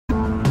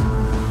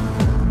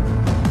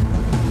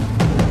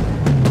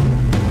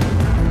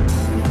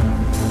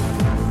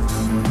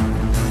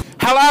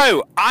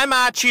Hello, I'm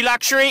Archie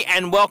Luxury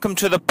and welcome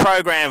to the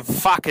program,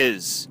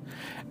 fuckers.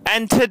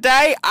 And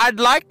today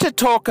I'd like to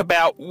talk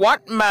about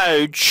what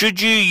mode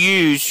should you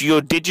use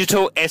your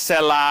digital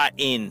SLR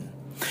in.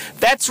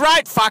 That's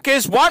right,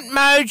 fuckers, what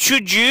mode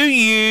should you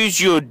use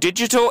your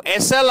digital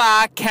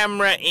SLR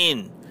camera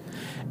in?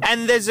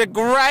 And there's a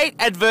great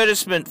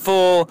advertisement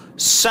for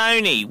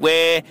Sony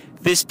where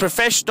this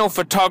professional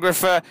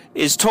photographer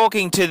is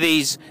talking to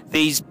these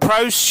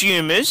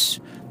prosumers.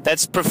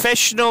 That's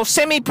professional,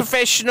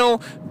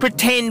 semi-professional,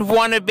 pretend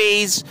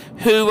wannabes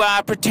who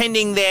are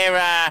pretending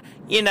they're,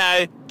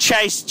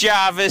 Chase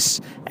Jarvis,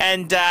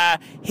 and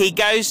he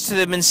goes to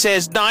them and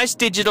says, nice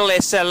digital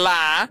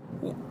SLR,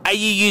 are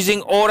you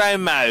using auto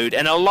mode?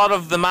 And a lot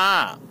of them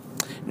are.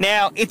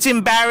 Now, it's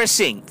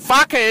embarrassing.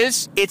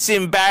 Fuckers, it's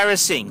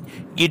embarrassing.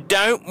 You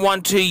don't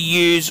want to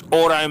use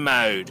auto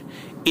mode.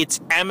 It's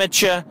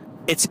amateur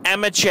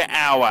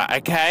hour,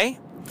 okay?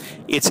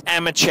 It's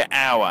amateur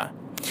hour.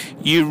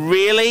 You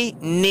really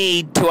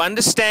need to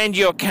understand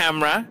your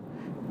camera,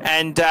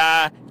 and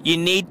you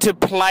need to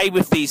play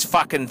with these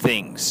fucking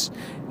things.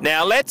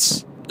 Now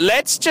let's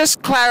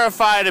just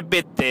clarify it a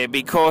bit there,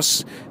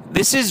 because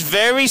this is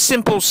very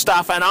simple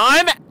stuff, and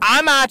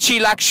I'm Archie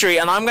Luxury,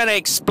 and I'm going to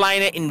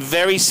explain it in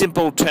very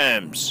simple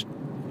terms.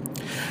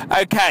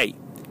 Okay,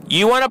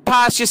 you want to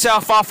pass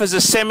yourself off as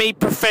a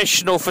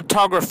semi-professional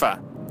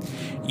photographer.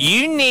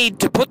 You need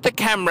to put the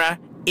camera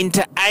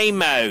into A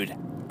mode,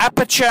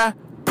 aperture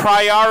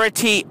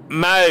priority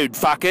mode,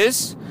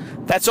 fuckers.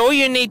 That's all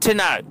you need to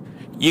know.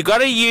 You got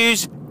to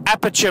use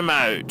aperture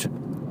mode.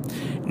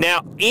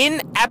 Now,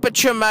 in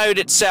aperture mode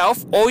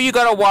itself, all you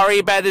got to worry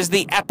about is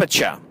the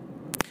aperture.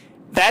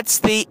 That's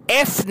the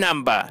F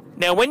number.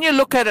 Now, when you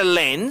look at a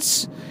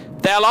lens,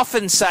 they'll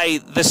often say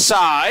the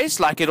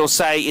size, like it'll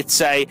say it's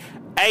a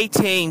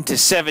 18 to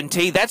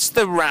 70. That's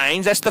the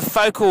range, that's the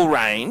focal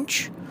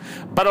range.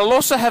 But it'll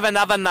also have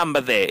another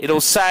number there.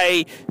 It'll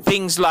say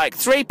things like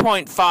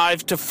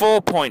 3.5 to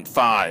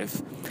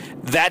 4.5.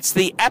 That's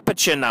the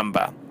aperture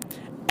number.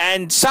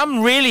 And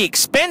some really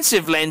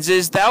expensive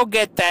lenses, they'll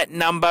get that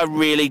number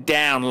really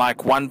down, like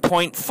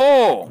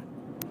 1.4.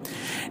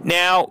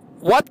 Now,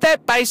 what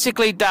that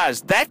basically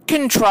does, that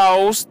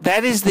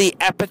is the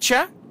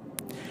aperture,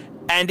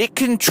 and it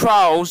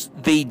controls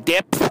the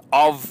depth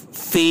of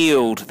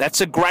field.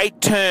 That's a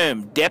great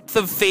term, depth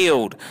of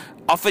field.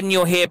 Often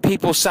you'll hear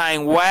people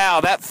saying,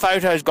 wow, that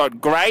photo's got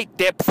great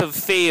depth of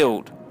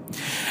field.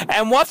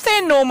 And what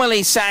they're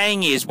normally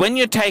saying is, when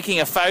you're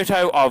taking a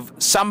photo of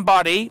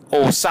somebody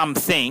or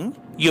something,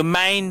 your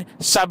main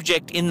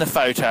subject in the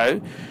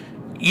photo,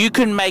 you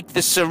can make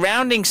the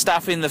surrounding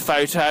stuff in the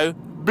photo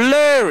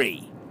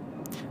blurry.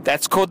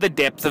 That's called the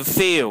depth of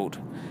field.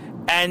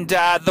 And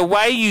the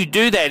way you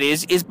do that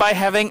is by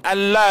having a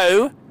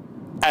low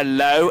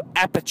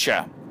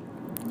aperture.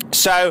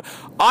 So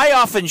I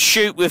often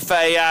shoot with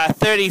a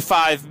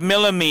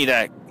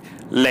 35mm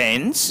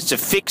lens. It's a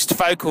fixed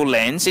focal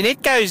lens, and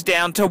it goes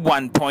down to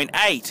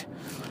 1.8.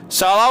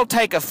 So I'll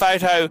take a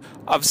photo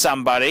of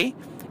somebody,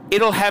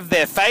 it'll have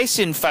their face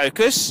in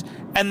focus,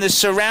 and the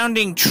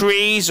surrounding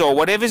trees or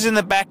whatever's in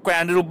the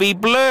background, it'll be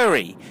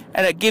blurry,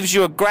 and it gives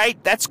you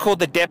that's called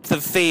the depth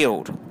of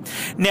field.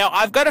 Now,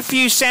 I've got a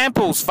few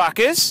samples,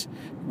 fuckers.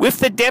 With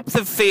the depth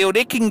of field,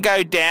 it can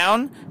go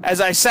down.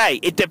 As I say,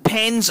 it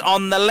depends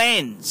on the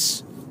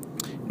lens.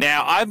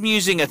 Now, I'm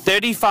using a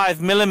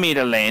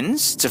 35mm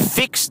lens. It's a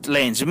fixed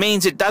lens. It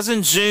means it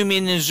doesn't zoom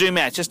in and zoom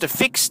out. It's just a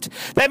fixed.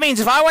 That means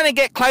if I want to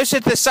get closer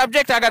to the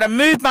subject, I got to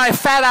move my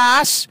fat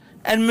ass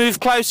and move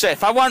closer.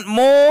 If I want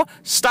more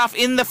stuff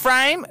in the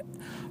frame,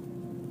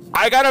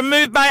 I got to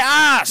move my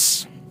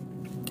ass.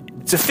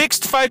 It's a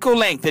fixed focal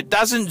length. It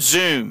doesn't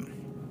zoom.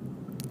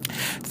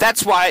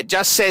 That's why it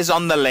just says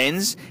on the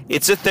lens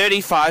it's a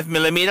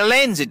 35mm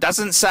lens. It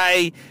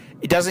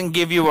doesn't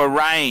give you a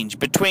range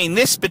between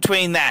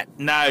that.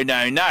 No.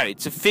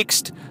 It's a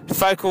fixed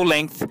focal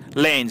length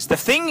lens.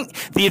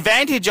 The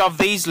advantage of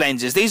these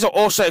lenses, these are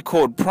also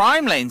called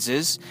prime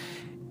lenses,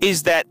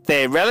 is that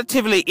they're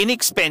relatively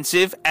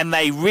inexpensive and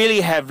they really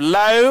have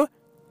low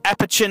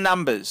aperture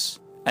numbers.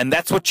 And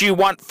that's what you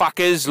want,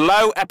 fuckers,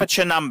 low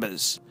aperture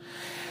numbers.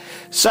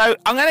 So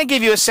I'm going to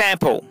give you a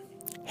sample.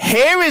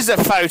 Here is a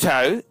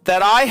photo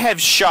that I have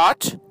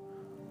shot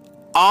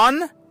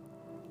on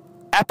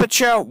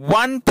aperture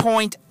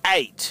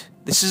 1.8.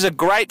 This is a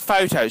great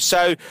photo.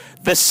 So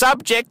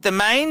the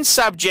main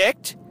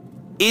subject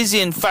is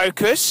in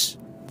focus.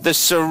 The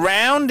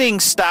surrounding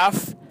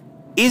stuff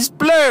is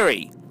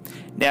blurry.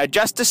 Now,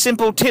 just a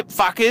simple tip,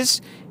 fuckers.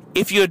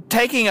 If you're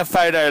taking a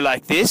photo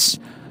like this,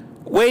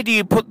 where do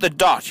you put the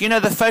dot? You know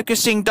the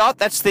focusing dot?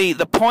 That's the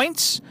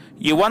points.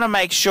 You want to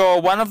make sure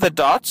one of the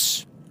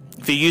dots,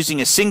 if you're using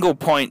a single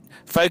point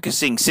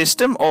focusing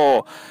system,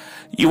 or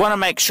you want to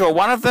make sure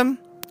one of them,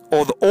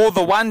 or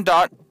the one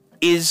dot,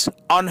 is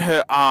on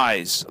her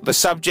eyes, the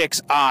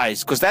subject's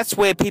eyes, because that's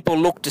where people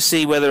look to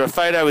see whether a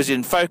photo is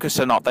in focus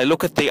or not. They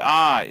look at the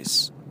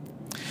eyes.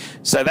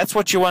 So that's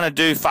what you want to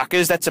do,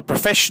 fuckers. That's a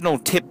professional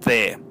tip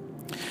there.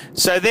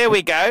 So there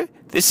we go.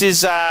 This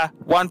is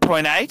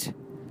 1.8.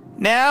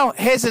 Now,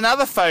 here's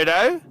another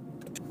photo,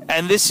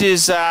 and this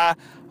is, I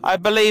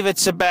believe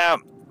it's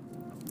about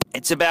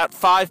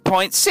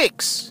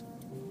 5.6.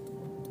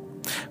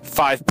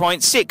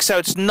 5.6, so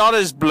it's not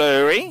as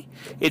blurry.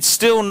 It's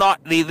still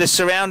not, the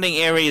surrounding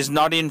area is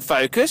not in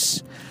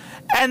focus.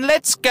 And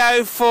let's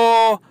go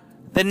for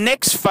the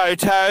next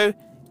photo.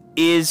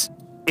 It's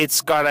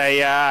got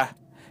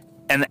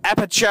an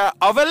aperture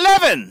of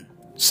 11.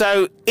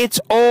 So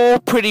it's all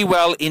pretty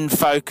well in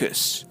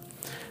focus.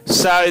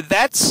 So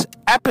that's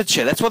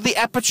aperture. That's what the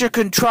aperture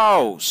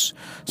controls.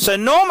 So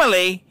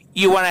normally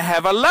you want to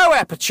have a low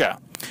aperture.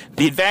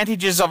 The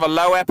advantages of a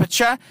low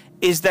aperture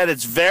is that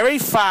it's very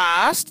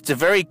fast. It's a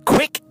very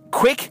quick,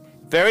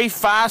 very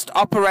fast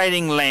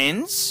operating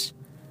lens.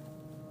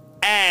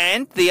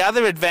 And the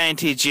other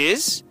advantage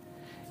is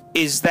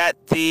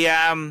that the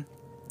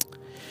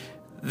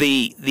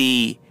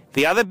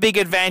other big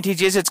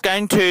advantage is it's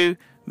going to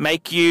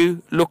make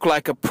you look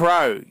like a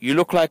pro. You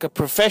look like a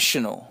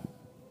professional.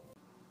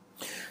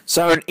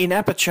 So in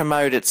aperture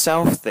mode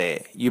itself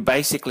there, you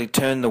basically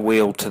turn the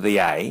wheel to the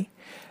A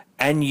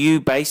and you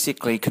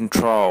basically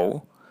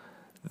control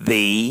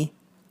the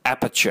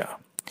aperture.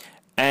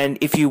 And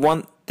if you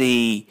want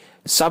the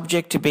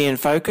subject to be in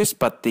focus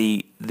but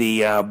the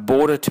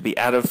border to be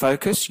out of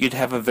focus, you'd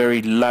have a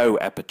very low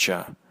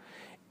aperture.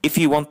 If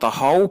you want the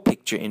whole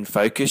picture in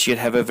focus, you'd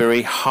have a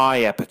very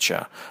high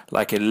aperture,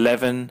 like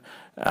 11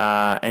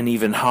 and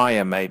even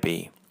higher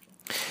maybe.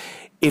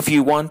 If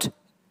you want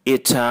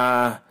it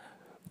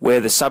where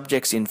the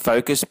subject's in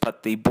focus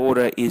but the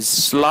border is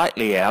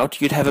slightly out,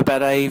 you'd have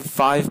about a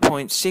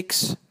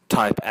 5.6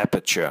 type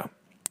aperture.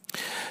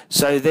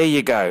 So there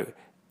you go,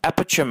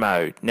 aperture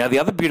mode. Now the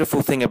other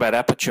beautiful thing about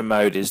aperture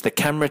mode is the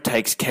camera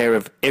takes care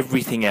of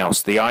everything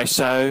else. The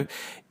ISO,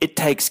 it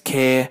takes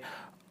care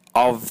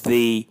of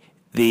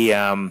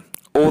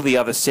all the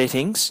other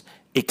settings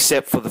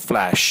except for the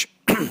flash.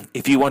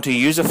 If you want to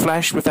use a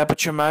flash with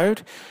aperture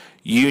mode,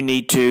 you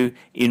need to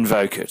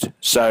invoke it.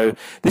 So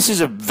this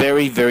is a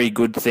very, very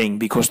good thing,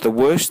 because the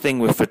worst thing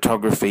with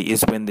photography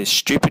is when this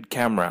stupid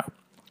camera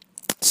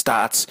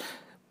starts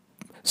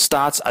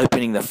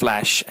opening the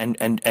flash, and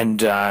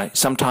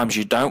sometimes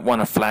you don't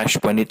want a flash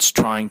when it's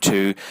trying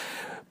to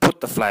put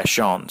the flash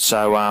on.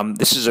 So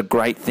this is a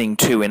great thing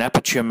too. In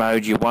aperture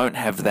mode you won't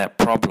have that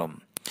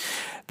problem.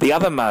 The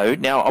other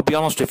mode, now I'll be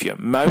honest with you,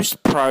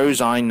 most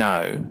pros I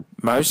know,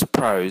 most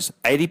pros,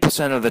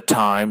 80% of the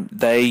time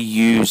they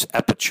use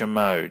aperture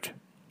mode.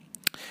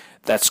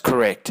 That's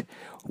correct.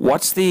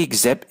 What's the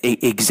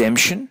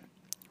exemption?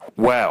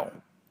 Well,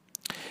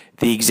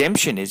 the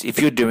exemption is if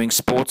you're doing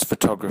sports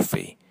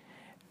photography,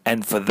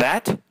 and for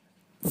that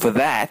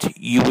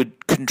you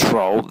would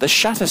control the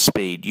shutter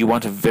speed. You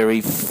want a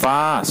very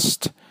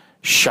fast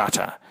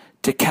shutter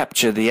to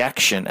capture the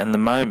action and the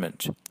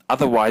moment.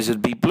 Otherwise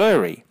it'd be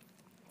blurry.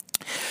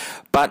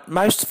 But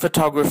most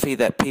photography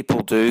that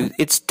people do,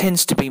 it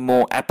tends to be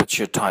more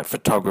aperture type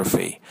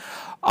photography.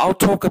 I'll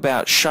talk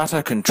about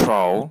shutter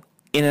control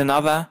in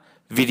another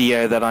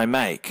video that I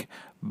make.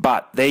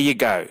 But there you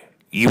go.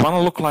 You want to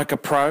look like a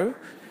pro?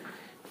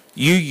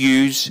 You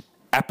use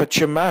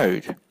aperture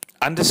mode.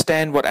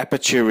 Understand what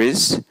aperture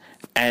is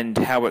and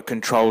how it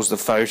controls the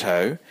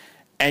photo,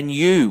 and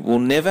you will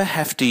never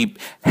have to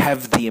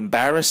have the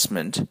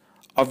embarrassment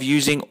of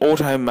using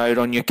auto mode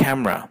on your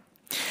camera.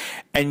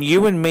 And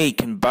you and me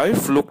can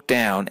both look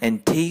down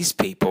and tease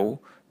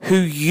people who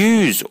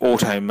use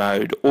auto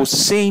mode or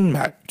scene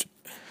mode.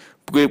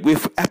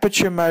 With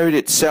aperture mode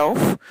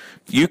itself,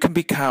 you can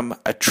become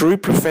a true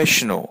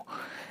professional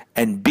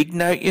and big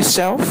note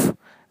yourself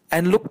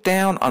and look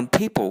down on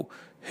people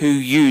who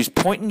use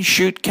point and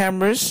shoot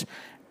cameras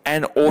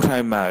and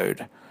auto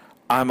mode.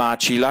 I'm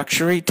Archie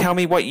Luxury. Tell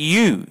me what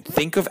you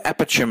think of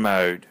aperture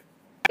mode.